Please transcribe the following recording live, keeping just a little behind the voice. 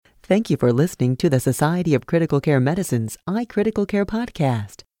Thank you for listening to the Society of Critical Care Medicine's iCritical Care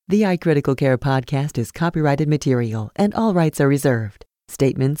podcast. The iCritical Care podcast is copyrighted material and all rights are reserved.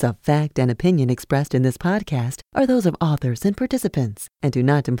 Statements of fact and opinion expressed in this podcast are those of authors and participants and do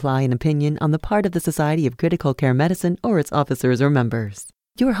not imply an opinion on the part of the Society of Critical Care Medicine or its officers or members.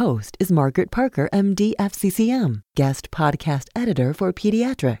 Your host is Margaret Parker, MD, SCCM, guest podcast editor for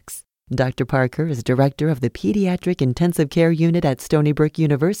pediatrics. Dr. Parker is director of the Pediatric Intensive Care Unit at Stony Brook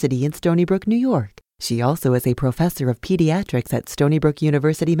University in Stony Brook, New York. She also is a professor of pediatrics at Stony Brook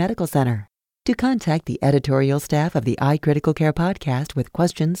University Medical Center. To contact the editorial staff of the iCritical Care podcast with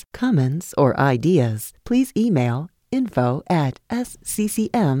questions, comments, or ideas, please email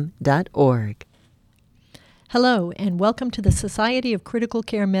info@sccm.org. Hello, and welcome to the Society of Critical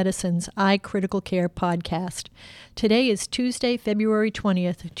Care Medicine's iCritical Care podcast. Today is Tuesday, February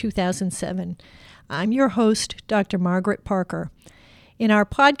 20th, 2007. I'm your host, Dr. Margaret Parker. In our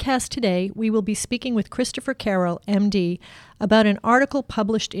podcast today, we will be speaking with Christopher Carroll, MD, about an article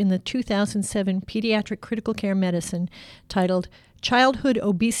published in the 2007 Pediatric Critical Care Medicine titled Childhood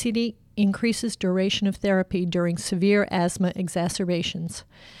Obesity Increases Duration of Therapy During Severe Asthma Exacerbations.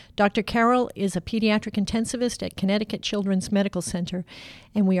 Dr. Carroll is a pediatric intensivist at Connecticut Children's Medical Center,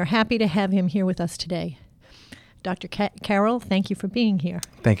 and we are happy to have him here with us today. Dr. Carroll, thank you for being here.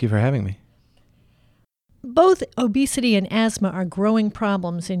 Thank you for having me. Both obesity and asthma are growing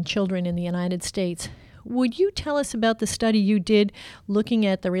problems in children in the United States. Would you tell us about the study you did looking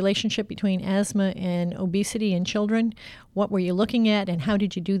at the relationship between asthma and obesity in children? What were you looking at, and how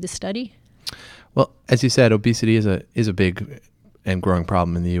did you do the study? Well, as you said, obesity is a big and growing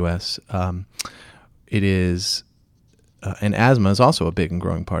problem in the U.S. It is, and asthma is also a big and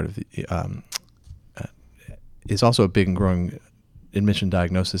growing part of the, is also a big and growing admission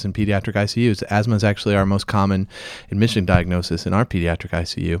diagnosis in pediatric ICUs. Asthma is actually our most common admission diagnosis in our pediatric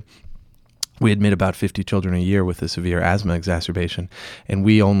ICU. We admit about 50 children a year with a severe asthma exacerbation, and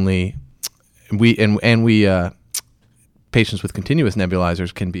patients with continuous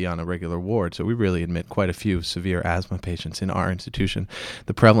nebulizers can be on a regular ward, so we really admit quite a few severe asthma patients in our institution.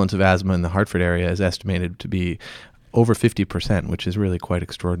 The prevalence of asthma in the Hartford area is estimated to be over 50%, which is really quite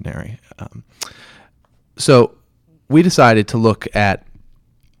extraordinary. So we decided to look at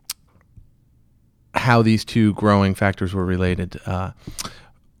how these two growing factors were related,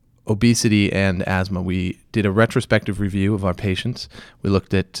 obesity and asthma. We did a retrospective review of our patients. We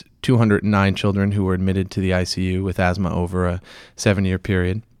looked at 209 children who were admitted to the ICU with asthma over a 7-year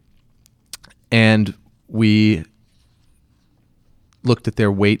period. And we looked at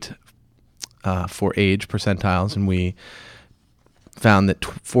their weight for age percentiles, and we found that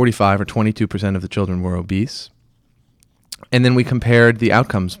 45 or 22% of the children were obese. And then we compared the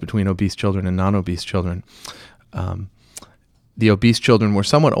outcomes between obese children and non-obese children. The obese children were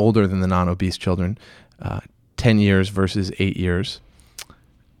somewhat older than the non-obese children, 10 years versus 8 years.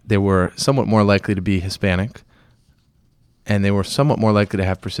 They were somewhat more likely to be Hispanic, and they were somewhat more likely to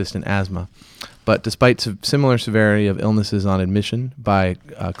have persistent asthma. But despite similar severity of illnesses on admission by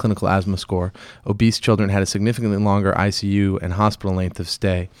clinical asthma score, obese children had a significantly longer ICU and hospital length of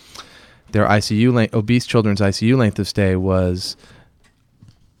stay. Their obese children's ICU length of stay was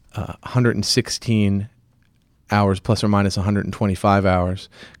 116 hours plus or minus 125 hours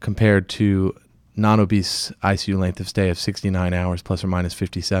compared to non-obese ICU length of stay of 69 hours plus or minus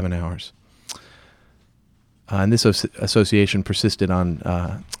 57 hours. And this association persisted on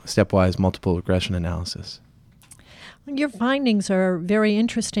stepwise multiple regression analysis. Your findings are very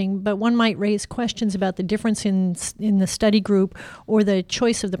interesting, but one might raise questions about the difference in the study group or the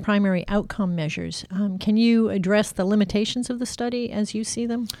choice of the primary outcome measures. Can you address the limitations of the study as you see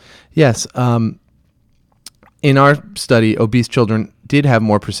them? Yes. In our study, obese children did have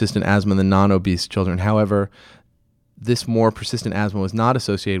more persistent asthma than non-obese children. However, this more persistent asthma was not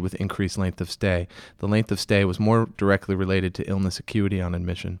associated with increased length of stay. The length of stay was more directly related to illness acuity on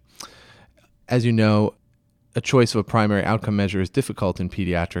admission. As you know, a choice of a primary outcome measure is difficult in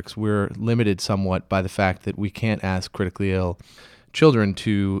pediatrics. We're limited somewhat by the fact that we can't ask critically ill children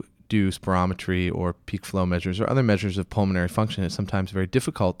to do spirometry or peak flow measures or other measures of pulmonary function. It's sometimes very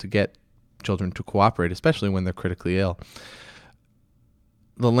difficult to get children to cooperate, especially when they're critically ill.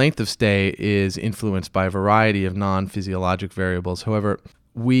 The length of stay is influenced by a variety of non-physiologic variables. However,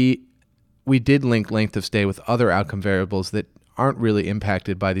 we did link length of stay with other outcome variables that aren't really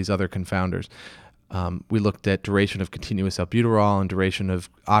impacted by these other confounders. We looked at duration of continuous albuterol and duration of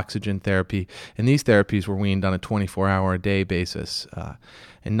oxygen therapy, and these therapies were weaned on a 24-hour-a-day basis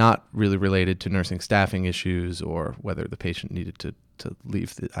and not really related to nursing staffing issues or whether the patient needed to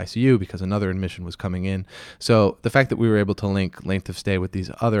leave the ICU because another admission was coming in. So the fact that we were able to link length of stay with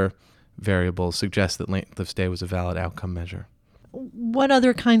these other variables suggests that length of stay was a valid outcome measure. What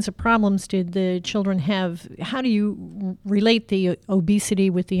other kinds of problems did the children have? How do you relate the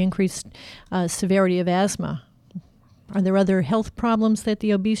obesity with the increased severity of asthma? Are there other health problems that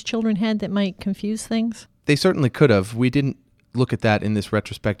the obese children had that might confuse things? They certainly could have. We didn't look at that in this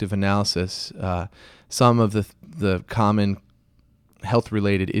retrospective analysis. Some of the common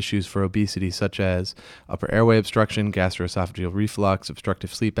health-related issues for obesity, such as upper airway obstruction, gastroesophageal reflux,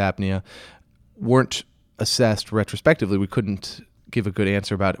 obstructive sleep apnea, weren't assessed retrospectively. We couldn't give a good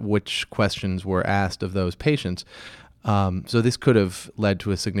answer about which questions were asked of those patients. So this could have led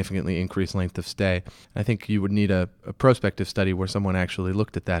to a significantly increased length of stay. I think you would need a prospective study where someone actually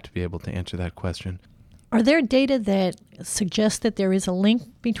looked at that to be able to answer that question. Are there data that suggest that there is a link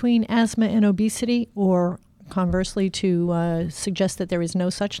between asthma and obesity, or conversely to suggest that there is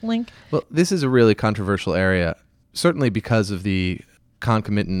no such link? Well, this is a really controversial area, certainly because of the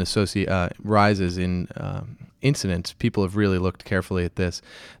concomitant rises in incidence. People have really looked carefully at this.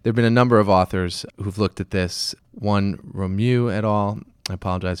 There have been a number of authors who've looked at this. One, Romieu et al., I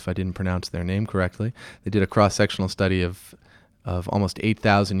apologize if I didn't pronounce their name correctly. They did a cross-sectional study of almost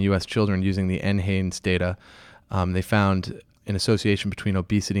 8,000 U.S. children using the NHANES data. They found an association between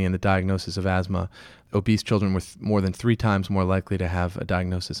obesity and the diagnosis of asthma. Obese children were more than 3 times more likely to have a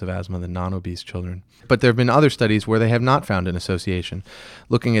diagnosis of asthma than non-obese children. But there have been other studies where they have not found an association.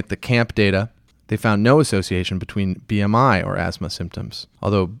 Looking at the CAMP data, they found no association between BMI or asthma symptoms,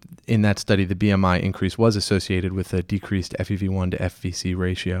 although in that study the BMI increase was associated with a decreased FEV1 to FVC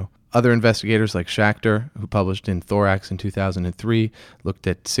ratio. Other investigators like Schachter, who published in Thorax in 2003, looked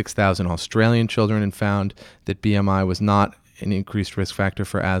at 6,000 Australian children and found that BMI was not an increased risk factor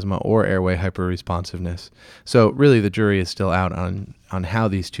for asthma or airway hyperresponsiveness. So really the jury is still out on how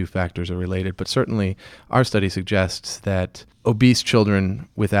these two factors are related, but certainly our study suggests that obese children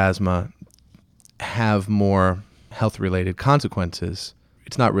with asthma have more health-related consequences.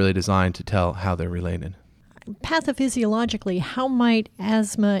 It's not really designed to tell how they're related. Pathophysiologically, how might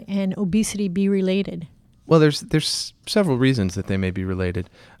asthma and obesity be related? Well, there's several reasons that they may be related.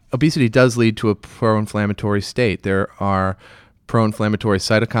 Obesity does lead to a pro-inflammatory state. There are pro-inflammatory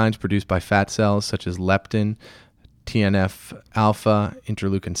cytokines produced by fat cells such as leptin, TNF-alpha,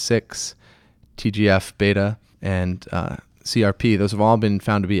 interleukin-6, TGF-beta, and CRP. Those have all been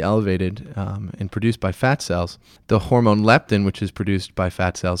found to be elevated and produced by fat cells. The hormone leptin, which is produced by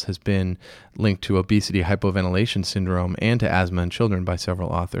fat cells, has been linked to obesity hypoventilation syndrome and to asthma in children by several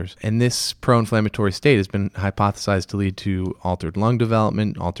authors. And this pro-inflammatory state has been hypothesized to lead to altered lung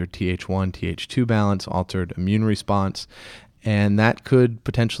development, altered Th1, Th2 balance, altered immune response, and that could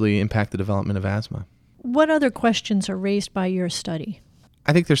potentially impact the development of asthma. What other questions are raised by your study?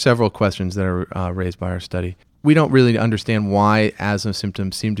 I think there's several questions that are raised by our study. We don't really understand why asthma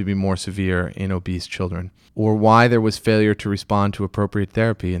symptoms seem to be more severe in obese children, or why there was failure to respond to appropriate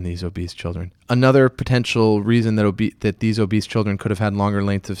therapy in these obese children. Another potential reason that these obese children could have had longer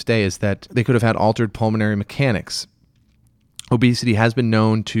lengths of stay is that they could have had altered pulmonary mechanics. Obesity has been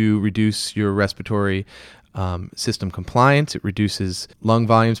known to reduce your respiratory system compliance. It reduces lung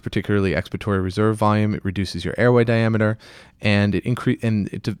volumes, particularly expiratory reserve volume. It reduces your airway diameter, and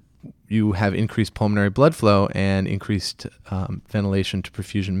you have increased pulmonary blood flow and increased ventilation to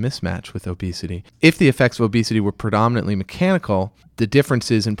perfusion mismatch with obesity. If the effects of obesity were predominantly mechanical, the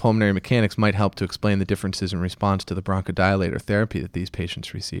differences in pulmonary mechanics might help to explain the differences in response to the bronchodilator therapy that these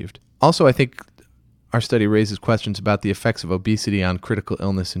patients received. Also, I think our study raises questions about the effects of obesity on critical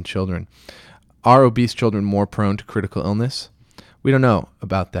illness in children. Are obese children more prone to critical illness? We don't know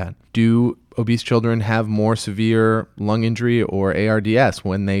about that. Do obese children have more severe lung injury or ARDS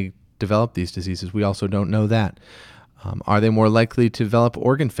when they develop these diseases? We also don't know that. Are they more likely to develop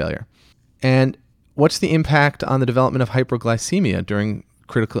organ failure? And what's the impact on the development of hyperglycemia during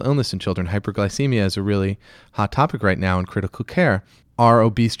critical illness in children? Hyperglycemia is a really hot topic right now in critical care. Are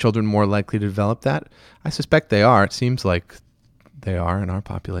obese children more likely to develop that? I suspect they are. It seems like they are in our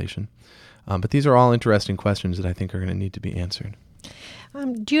population. But these are all interesting questions that I think are going to need to be answered.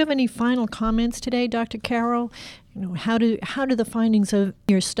 Do you have any final comments today, Dr. Carroll? How do the findings of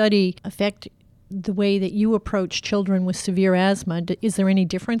your study affect the way that you approach children with severe asthma? Is there any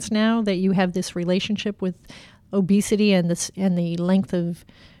difference now that you have this relationship with obesity and the length of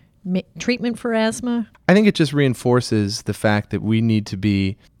treatment for asthma? I think it just reinforces the fact that we need to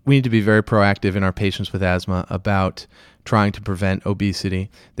be we need to be very proactive in our patients with asthma about trying to prevent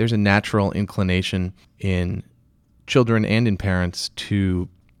obesity. There's a natural inclination in children and in parents to,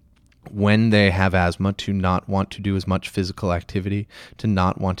 when they have asthma, to not want to do as much physical activity, to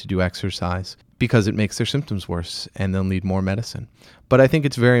not want to do exercise, because it makes their symptoms worse and they'll need more medicine. But I think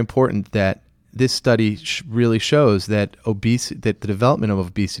it's very important that this study really shows that that the development of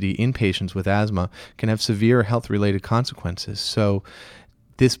obesity in patients with asthma can have severe health-related consequences. So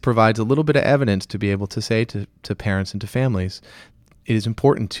this provides a little bit of evidence to be able to say to parents and to families, it is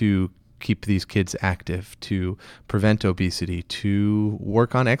important to keep these kids active, to prevent obesity, to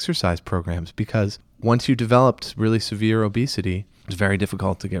work on exercise programs, because once you developed really severe obesity, it's very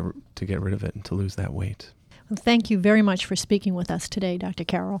difficult to get rid of it and to lose that weight. Well, thank you very much for speaking with us today, Dr.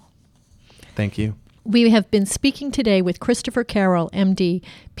 Carroll. Thank you. We have been speaking today with Christopher Carroll, MD,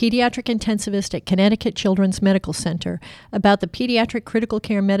 pediatric intensivist at Connecticut Children's Medical Center, about the Pediatric Critical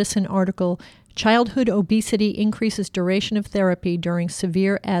Care Medicine article, Childhood Obesity Increases Duration of Therapy During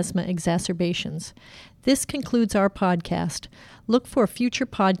Severe Asthma Exacerbations. This concludes our podcast. Look for future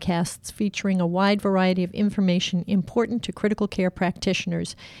podcasts featuring a wide variety of information important to critical care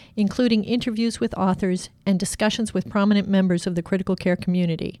practitioners, including interviews with authors and discussions with prominent members of the critical care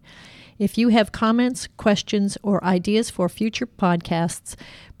community. If you have comments, questions, or ideas for future podcasts,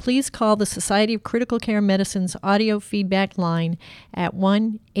 please call the Society of Critical Care Medicine's audio feedback line at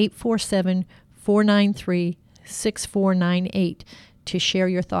 1-847-493-6498 to share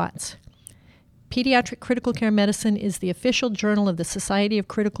your thoughts. Pediatric Critical Care Medicine is the official journal of the Society of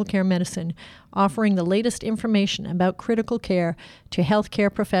Critical Care Medicine, offering the latest information about critical care to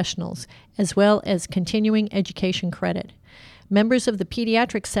healthcare professionals, as well as continuing education credit. Members of the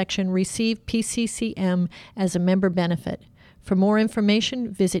pediatric section receive PCCM as a member benefit. For more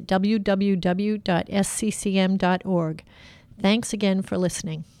information, visit www.sccm.org. Thanks again for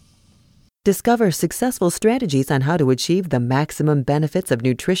listening. Discover successful strategies on how to achieve the maximum benefits of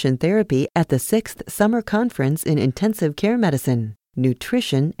nutrition therapy at the 6th Summer Conference in Intensive Care Medicine,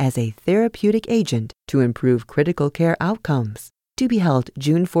 Nutrition as a Therapeutic Agent to Improve Critical Care Outcomes, to be held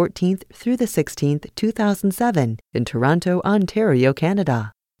June 14th through the 16th, 2007 in Toronto, Ontario,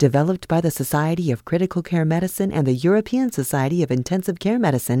 Canada. Developed by the Society of Critical Care Medicine and the European Society of Intensive Care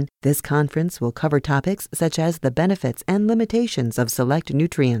Medicine, this conference will cover topics such as the benefits and limitations of select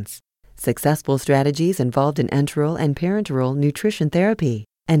nutrients, successful strategies involved in enteral and parenteral nutrition therapy,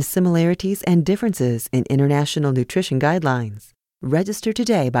 and similarities and differences in international nutrition guidelines. Register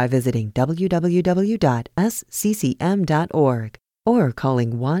today by visiting www.sccm.org or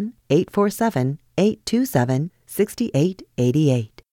calling 1-847-827-6888.